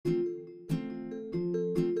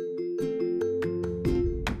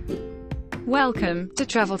Welcome to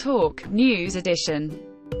Travel Talk News Edition.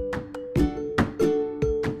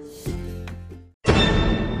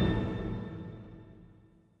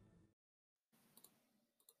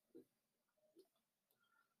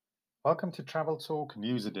 Welcome to Travel Talk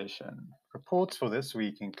News Edition. Reports for this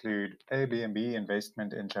week include Airbnb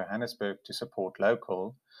investment in Johannesburg to support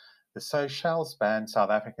local, the Seychelles ban South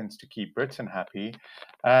Africans to keep Britain happy,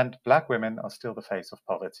 and Black women are still the face of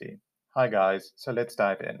poverty. Hi guys, so let's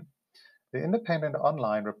dive in. The Independent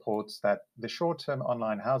Online reports that the short-term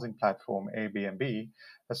online housing platform Airbnb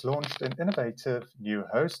has launched an innovative new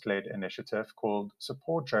host-led initiative called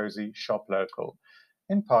Support Jozi Shop Local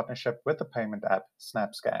in partnership with the payment app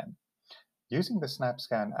SnapScan. Using the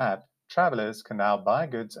SnapScan app, travelers can now buy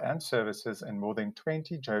goods and services in more than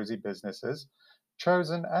 20 Jozi businesses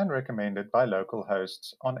chosen and recommended by local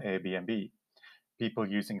hosts on Airbnb. People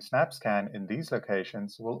using SnapScan in these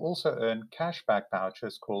locations will also earn cashback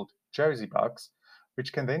vouchers called Jozi Bucks,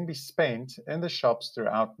 which can then be spent in the shops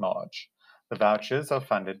throughout March. The vouchers are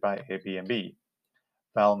funded by Airbnb.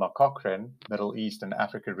 Valma Cochran, Middle East and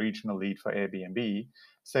Africa Regional Lead for Airbnb,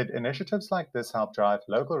 said initiatives like this help drive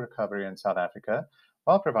local recovery in South Africa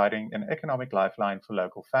while providing an economic lifeline for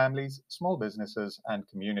local families, small businesses, and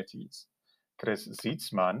communities. Chris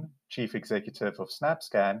Zietsman, Chief Executive of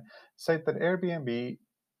SnapScan, said that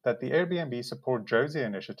the Airbnb Support Jozi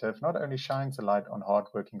initiative not only shines a light on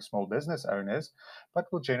hardworking small business owners, but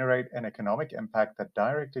will generate an economic impact that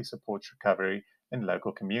directly supports recovery in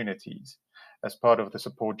local communities. As part of the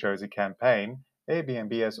Support Jozi campaign,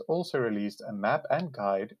 Airbnb has also released a map and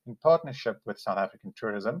guide in partnership with South African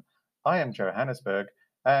Tourism, I Am Johannesburg,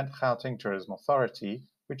 and Gauteng Tourism Authority,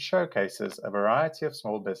 which showcases a variety of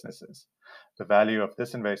small businesses. The value of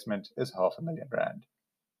this investment is R500,000.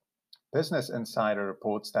 Business Insider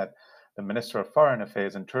reports that the Minister of Foreign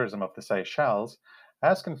Affairs and Tourism of the Seychelles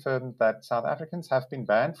has confirmed that South Africans have been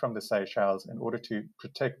banned from the Seychelles in order to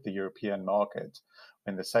protect the European market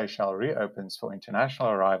when the Seychelles reopens for international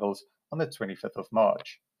arrivals on the 25th of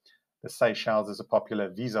March. The Seychelles is a popular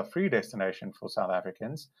visa-free destination for South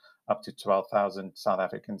Africans. Up to 12,000 South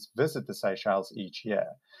Africans visit the Seychelles each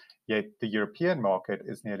year. Yet the European market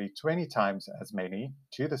is nearly 20 times as many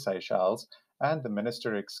to the Seychelles, and the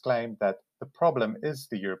minister exclaimed that the problem is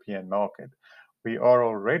the European market. We are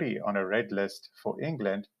already on a red list for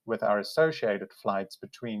England with our associated flights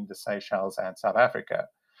between the Seychelles and South Africa.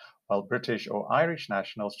 While British or Irish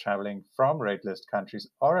nationals travelling from red list countries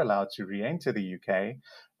are allowed to re-enter the UK,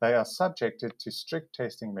 they are subjected to strict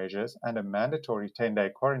testing measures and a mandatory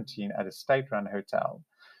 10-day quarantine at a state-run hotel.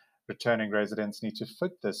 Returning residents need to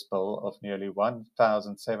foot this bill of nearly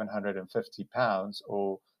 £1,750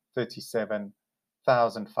 or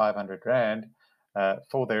 37,500 Rand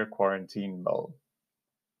for their quarantine bill.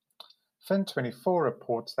 Fin24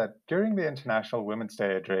 reports that during the International Women's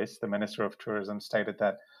Day address, the Minister of Tourism stated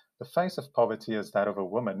that the face of poverty is that of a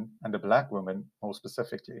woman, and a Black woman more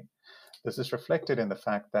specifically. This is reflected in the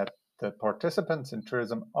fact that the participants in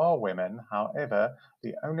tourism are women. However,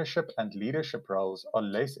 the ownership and leadership roles are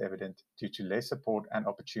less evident due to less support and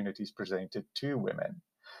opportunities presented to women.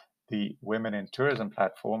 The Women in Tourism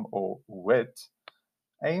platform, or WIT,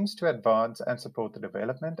 aims to advance and support the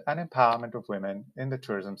development and empowerment of women in the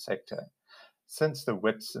tourism sector. Since the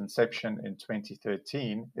WIT's inception in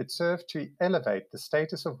 2013, it served to elevate the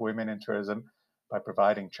status of women in tourism by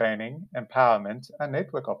providing training, empowerment, and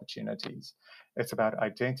network opportunities. It's about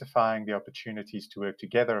identifying the opportunities to work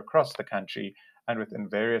together across the country and within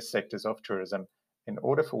various sectors of tourism in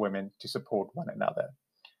order for women to support one another.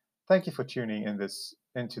 Thank you for tuning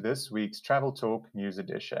into this week's Travel Talk News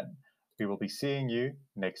Edition. We will be seeing you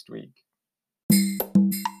next week.